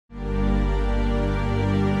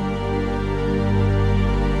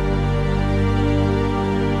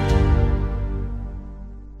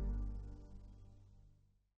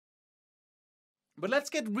But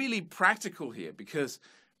let's get really practical here, because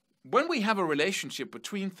when we have a relationship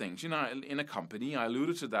between things, in a company, I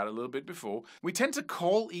alluded to that a little bit before, we tend to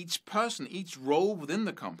call each person, each role within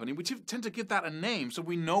the company, we tend to give that a name so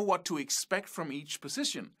we know what to expect from each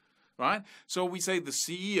position, right? So we say the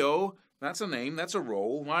CEO, that's a name, that's a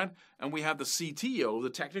role, right? And we have the CTO,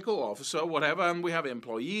 the technical officer, whatever, and we have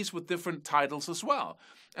employees with different titles as well.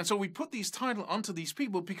 And so we put these titles onto these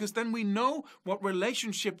people because then we know what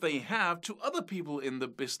relationship they have to other people in the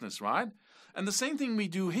business, right? And the same thing we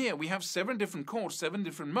do here. We have 7 different chords, 7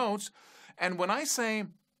 different modes. And when I say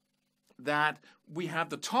that we have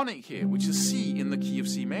the tonic here, which is C in the key of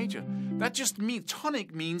C major, that just means,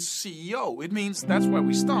 tonic means CEO. It means that's where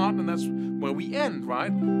we start and that's where we end,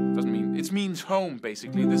 right? Doesn't mean, it means home,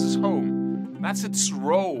 basically. This is home. That's its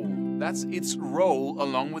role. That's its role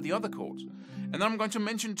along with the other chords. And then I'm going to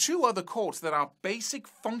mention 2 other chords that are basic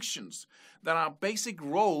functions, that are basic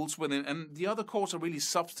roles within, and the other chords are really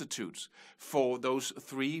substitutes for those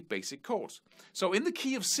 3 basic chords. So in the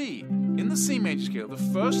key of C, in the C major scale, the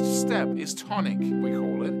first step is tonic, we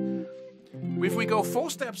call it. If we go 4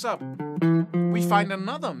 steps up, we find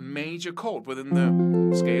another major chord within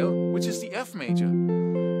the scale, which is the F major.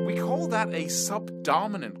 We call that a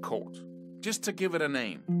subdominant chord, just to give it a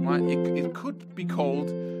name, right? It could be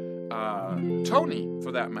called Tony,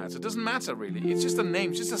 for that matter. It doesn't matter really. It's just a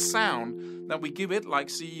name, it's just a sound that we give it, like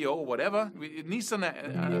CEO or whatever. It needs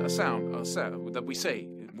a sound that we say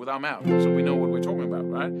with our mouth, so we know what we're talking about,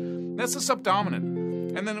 right? That's a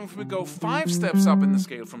subdominant. And then if we go 5 steps up in the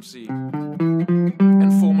scale from C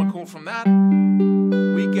and form a chord from that,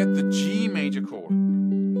 we get the G major chord,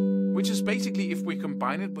 which is basically, if we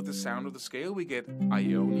combine it with the sound of the scale, we get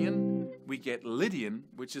Ionian, we get Lydian,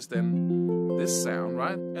 which is then this sound,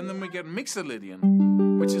 right? And then we get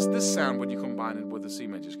Mixolydian, which is this sound when you combine it with the C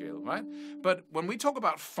major scale, right? But when we talk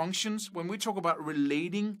about functions, when we talk about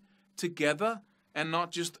relating together and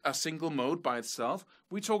not just a single mode by itself,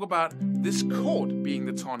 we talk about this chord being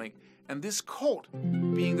the tonic, and this chord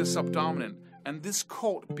being the subdominant, and this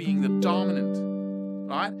chord being the dominant.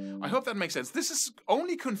 Right? I hope that makes sense. This is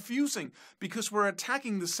only confusing because we're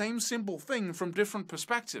attacking the same simple thing from different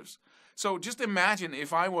perspectives. So just imagine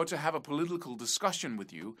if I were to have a political discussion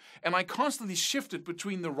with you and I constantly shifted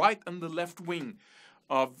between the right and the left wing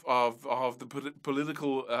of the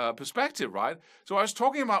political perspective, right? So I was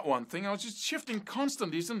talking about one thing, I was just shifting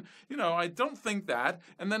constantly, and I don't think that,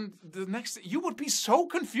 and then the next, you would be so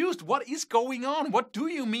confused. What is going on? What do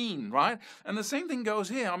you mean, right? And the same thing goes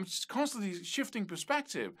here. I'm just constantly shifting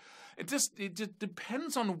perspective. It just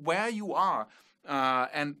depends on where you are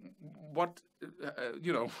and what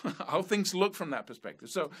how things look from that perspective.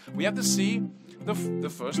 So we have the C, the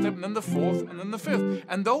first step, and then the 4th, and then the 5th.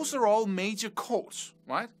 And those are all major chords,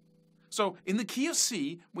 right? So in the key of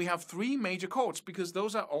C, we have 3 major chords because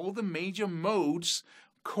those are all the major modes,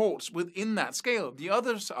 chords within that scale. The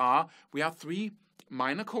others are, we have 3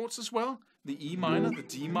 minor chords as well. The E minor, the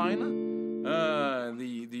D minor,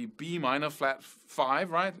 the B minor flat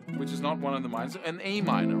 5, right? Which is not one of the minors, and A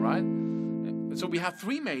minor, right? So we have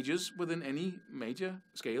 3 majors within any major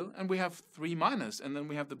scale, and we have 3 minors, and then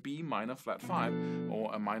we have the B minor flat 5, or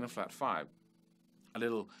a minor flat 5. A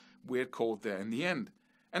little weird chord there in the end.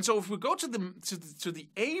 And so if we go to the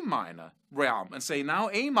A minor realm and say now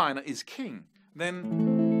A minor is king,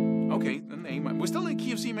 then okay, then A minor. We're still in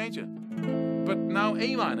key of C major, but now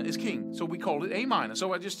A minor is king, so we call it A minor.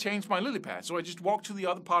 So I just changed my lily pad. So I just walked to the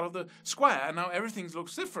other part of the square, and now everything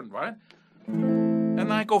looks different, right?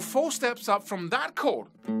 And I go 4 steps up from that chord.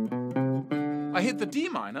 I hit the D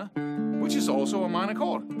minor, which is also a minor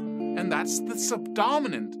chord. And that's the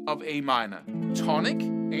subdominant of A minor. Tonic,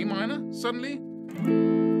 A minor, suddenly.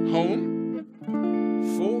 Home.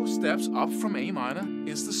 4 steps up from A minor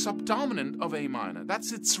is the subdominant of A minor.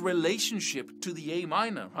 That's its relationship to the A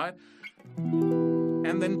minor, right?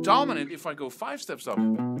 And then dominant, if I go 5 steps up,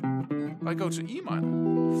 I go to E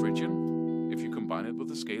minor. Phrygian. If you combine it with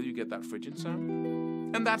the scale, you get that Phrygian sound.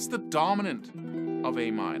 And that's the dominant of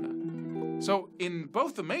A minor. So in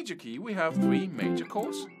both the major key, we have 3 major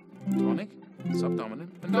chords, tonic,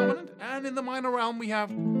 subdominant, and dominant. And in the minor realm, we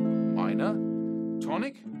have minor,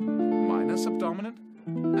 tonic, minor subdominant,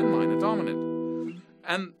 and minor dominant.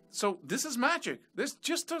 And so this is magic. This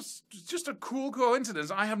just a cool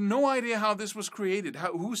coincidence. I have no idea how this was created.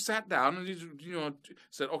 Who sat down and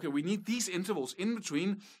said, okay, we need these intervals in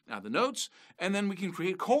between the notes, and then we can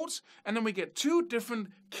create chords, and then we get 2 different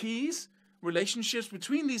keys, relationships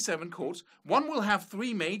between these 7 chords. One will have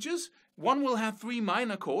 3 majors, one will have 3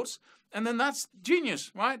 minor chords, and then that's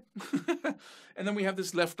genius, right? And then we have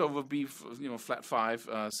this leftover B, flat 5,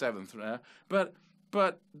 7th. But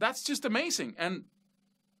But that's just amazing. And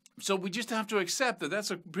so we just have to accept that that's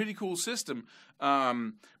a pretty cool system.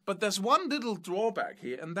 But there's one little drawback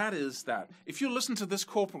here, and that is that if you listen to this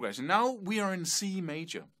chord progression, now we are in C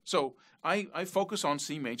major. So I focus on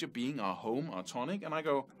C major being our home, our tonic, and I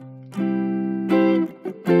go...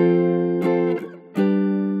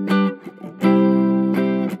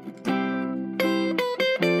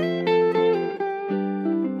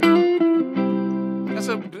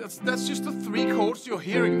 That's just the 3 chords you're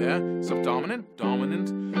hearing there. Subdominant, dominant,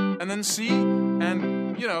 and then C.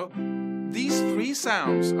 And, you know, these 3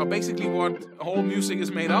 sounds are basically what all music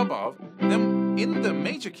is made up of. Then in the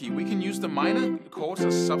major key, we can use the minor chords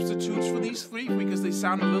as substitutes for these 3 because they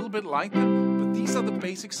sound a little bit like them. But these are the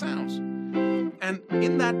basic sounds. And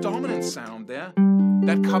in that dominant sound there,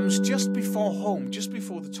 that comes just before home, just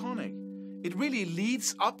before the tonic, it really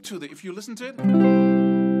leads up to the, if you listen to it,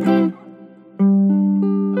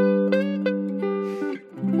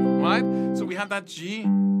 right? So we have that G,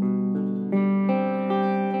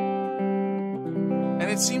 and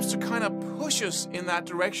it seems to kind of push us in that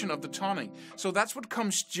direction of the tonic. So that's what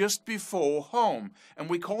comes just before home, and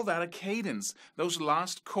we call that a cadence. Those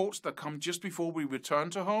last chords that come just before we return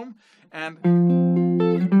to home, and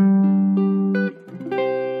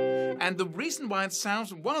the reason why it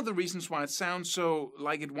sounds, one of the reasons why it sounds so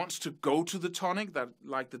like it wants to go to the tonic, that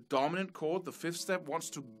like the dominant chord, the 5th step, wants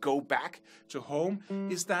to go back to home,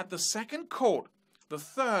 is that the 2nd chord, the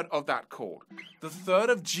 3rd of that chord, the 3rd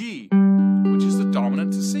of G, which is the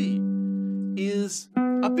dominant to C, is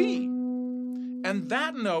a B. And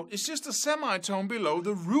that note is just a semitone below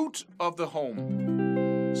the root of the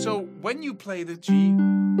home. So when you play the G,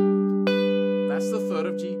 that's the 3rd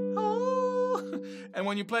of G. And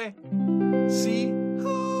when you play C,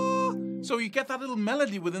 so you get that little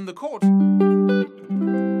melody within the chord.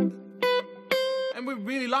 And we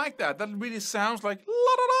really like that. That really sounds like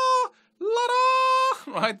la-da-da,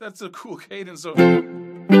 la-da, right? That's a cool cadence. So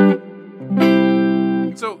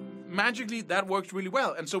magically, that works really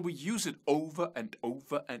well. And so we use it over and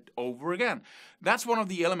over and over again. That's one of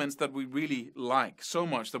the elements that we really like so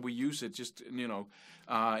much that we use it just, you know,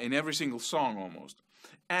 in every single song almost.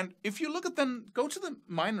 And if you look at then, go to the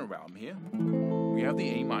minor realm here. We have the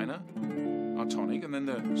A minor, our tonic, and then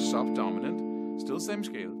the sub-dominant, still same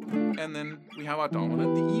scale. And then we have our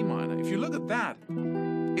dominant, the E minor. If you look at that,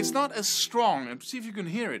 it's not as strong. And see if you can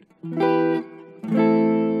hear it.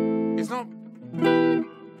 It's not...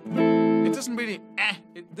 It doesn't really...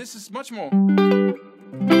 this is much more...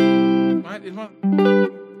 Right? It's not...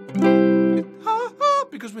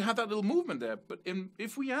 because we have that little movement there. But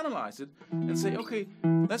if we analyze it and say, okay,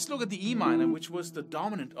 let's look at the E minor, which was the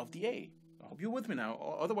dominant of the A. I hope you're with me now.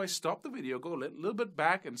 Otherwise, stop the video, go a little bit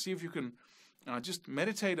back and see if you can just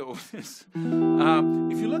meditate over this.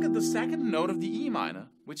 If you look at the 2nd note of the E minor,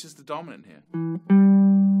 which is the dominant here,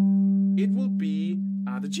 it will be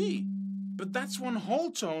the G. But that's one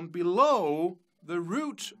whole tone below the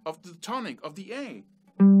root of the tonic of the A.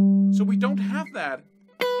 So we don't have that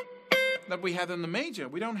we had in the major.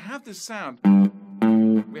 We don't have this sound.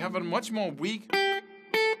 We have a much more weak,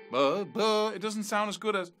 it doesn't sound as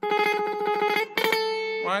good as,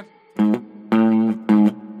 right?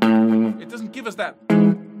 It doesn't give us that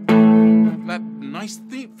nice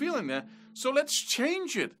feeling there. So let's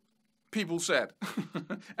change it, people said,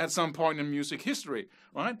 at some point in music history,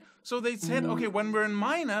 right? So they said, okay, when we're in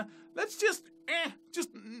minor, let's just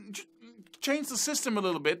change the system a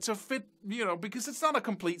little bit to fit, you know, because it's not a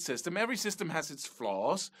complete system. Every system has its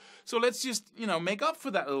flaws. So let's just, you know, make up for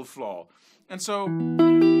that little flaw. And so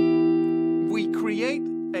we create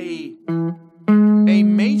a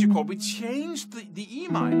major chord. We change the E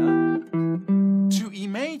minor to E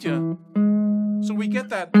major. So we get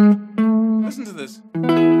that. Listen to this.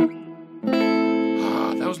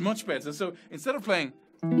 That was much better. So instead of playing,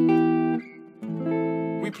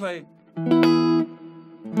 we play.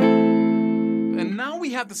 And now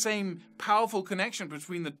we have the same powerful connection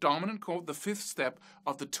between the dominant chord, the 5th step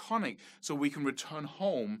of the tonic, so we can return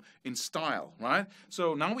home in style, right?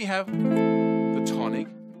 So now we have the tonic,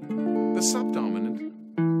 the subdominant,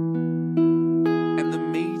 and the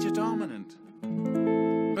major dominant.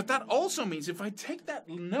 But that also means if I take that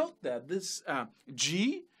note there, this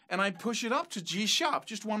G, and I push it up to G sharp,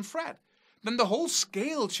 just 1 fret, then the whole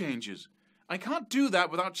scale changes. I can't do that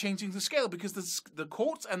without changing the scale because the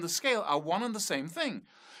chords and the scale are one and the same thing.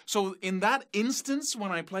 So in that instance,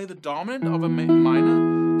 when I play the dominant of a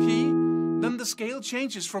minor key, then the scale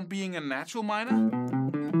changes from being a natural minor.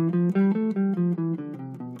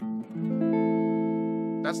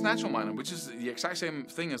 That's natural minor, which is the exact same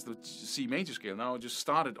thing as the C major scale. Now I just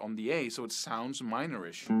started on the A, so it sounds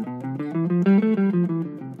minorish.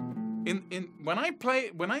 When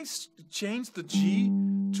I change the G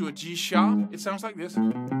to a G sharp, it sounds like this.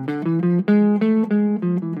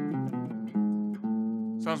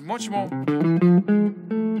 Sounds much more.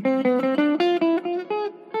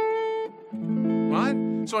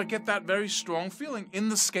 Right? So I get that very strong feeling in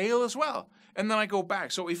the scale as well. And then I go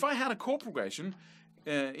back. So if I had a chord progression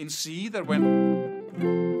in C that went,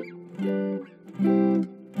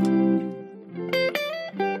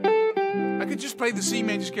 I could just play the C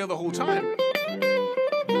major scale the whole time,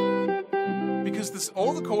 because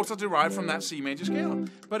all the chords are derived from that C major scale.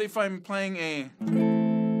 But if I'm playing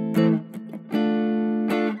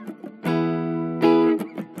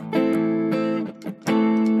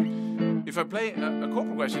if I play a chord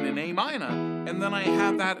progression in A minor, and then I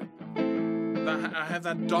have that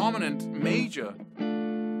dominant major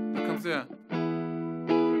that comes there,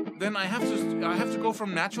 then I have to go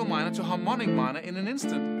from natural minor to harmonic minor in an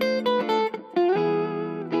instant.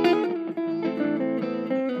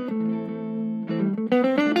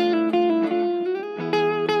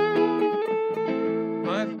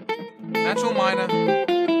 Right? Natural minor.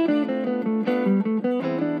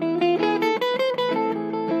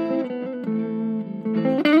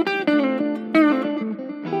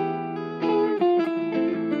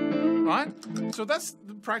 So that's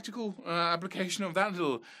the practical application of that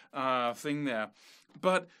little thing there.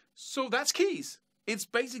 But so that's keys. It's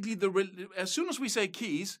basically as soon as we say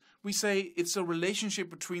keys, we say it's a relationship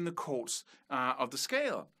between the chords of the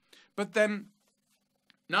scale. But then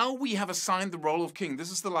now we have assigned the role of king. This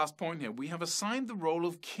is the last point here. We have assigned the role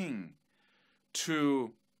of king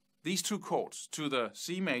to these two chords, to the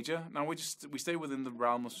C major. Now we stay within the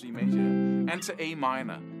realm of C major, and to A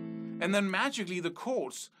minor. And then magically the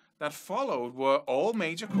chords that followed were all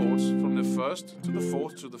major chords from the first to the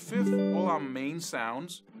fourth to the fifth, all our main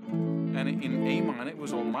sounds. And in A minor, it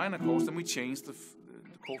was all minor chords. Then we changed the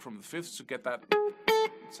chord from the fifth to get that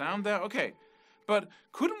sound there. Okay, but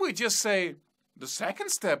couldn't we just say the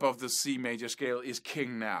second step of the C major scale is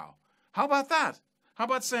king now? How about that? How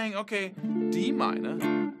about saying, okay, D minor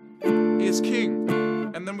is king.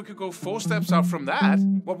 And then we could go 4 steps up from that.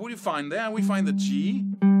 What would you find there? We find the G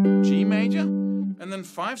major. And then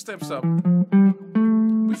 5 steps up,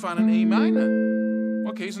 we find an A minor.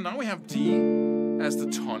 Okay, so now we have D as the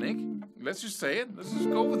tonic. Let's just say it. Let's just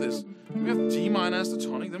go with this. We have D minor as the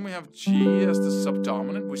tonic. Then we have G as the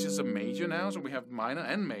subdominant, which is a major now. So we have minor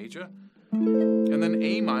and major. And then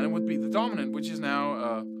A minor would be the dominant, which is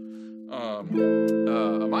now a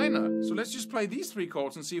minor. So let's just play these 3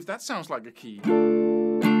 chords and see if that sounds like a key.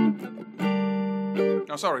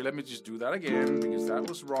 Oh, sorry, let me just do that again, because that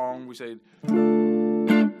was wrong. We said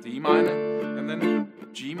D minor, and then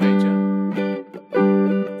G major,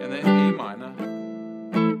 and then A minor,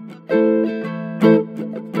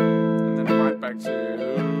 and then right back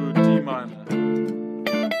to D minor.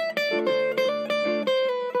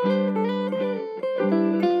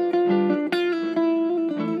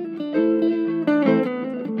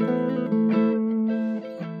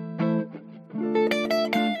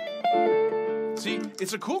 See,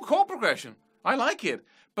 it's a cool chord progression. I like it,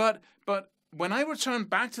 but when I return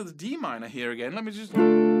back to the D minor here again, let me just...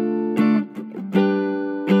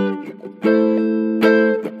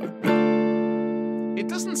 It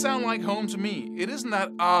doesn't sound like home to me. It isn't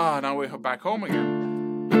that, now we're back home again.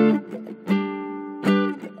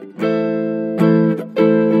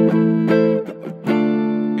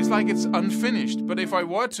 It's like it's unfinished. But if I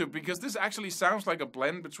were to, because this actually sounds like a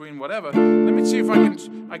blend between whatever, let me see if I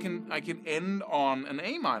can end on an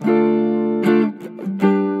A minor.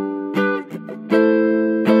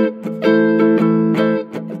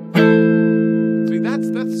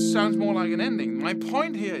 That sounds more like an ending. My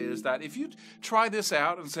point here is that if you try this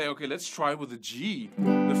out and say, okay, let's try with the G, the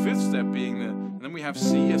 5th step being and then we have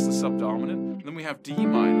C as the subdominant, and then we have D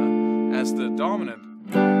minor as the dominant.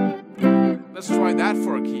 Let's try that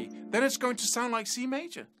for a key. Then it's going to sound like C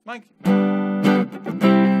major. Like...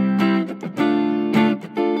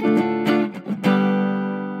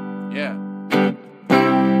 Yeah.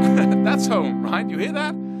 That's home, right? You hear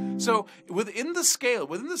that? So within the scale,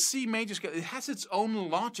 within the C major scale, it has its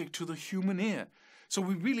own logic to the human ear. So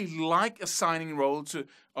we really like assigning role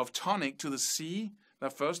of tonic to the C,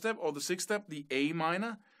 that 1st step, or the 6th step, the A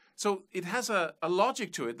minor. So it has a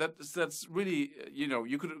logic to it that's really,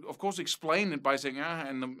 you could, of course, explain it by saying,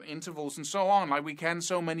 and the intervals and so on, like we can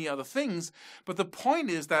so many other things. But the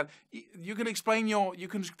point is that you can explain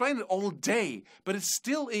it all day, but it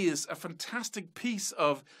still is a fantastic piece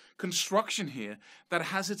of construction here that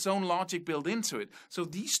has its own logic built into it. So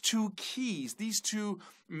these two keys, these two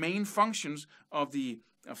main functions of the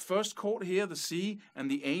first chord here, the C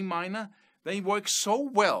and the A minor, they work so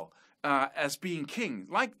well as being king.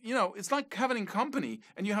 Like, it's like having company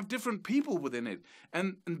and you have different people within it.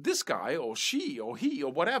 And this guy or she or he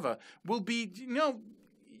or whatever will be,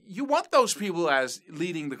 you want those people as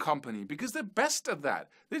leading the company because they're best at that.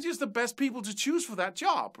 They're just the best people to choose for that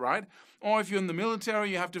job, right? Or if you're in the military,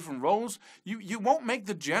 you have different roles. You won't make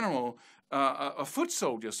the general a foot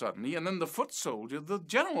soldier suddenly, and then the foot soldier the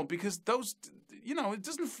general, because those, it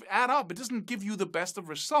doesn't add up. It doesn't give you the best of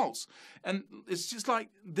results. And it's just like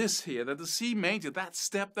this here, that the C major, that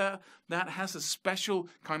step there, that has a special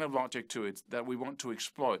kind of logic to it that we want to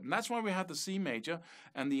exploit. And that's why we have the C major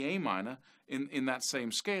and the A minor in that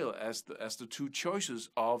same scale as the two choices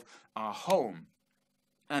of our home.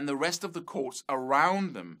 And the rest of the chords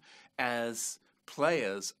around them as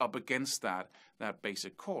players up against that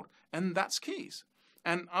basic chord. And that's keys.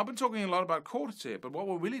 And I've been talking a lot about chords here, but what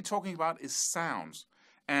we're really talking about is sounds.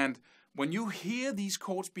 And when you hear these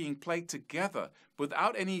chords being played together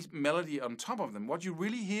without any melody on top of them, what you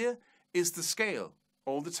really hear is the scale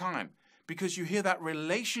all the time, because you hear that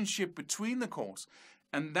relationship between the chords.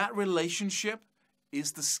 And that relationship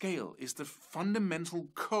is the scale, is the fundamental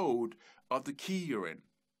code of the key you're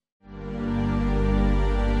in.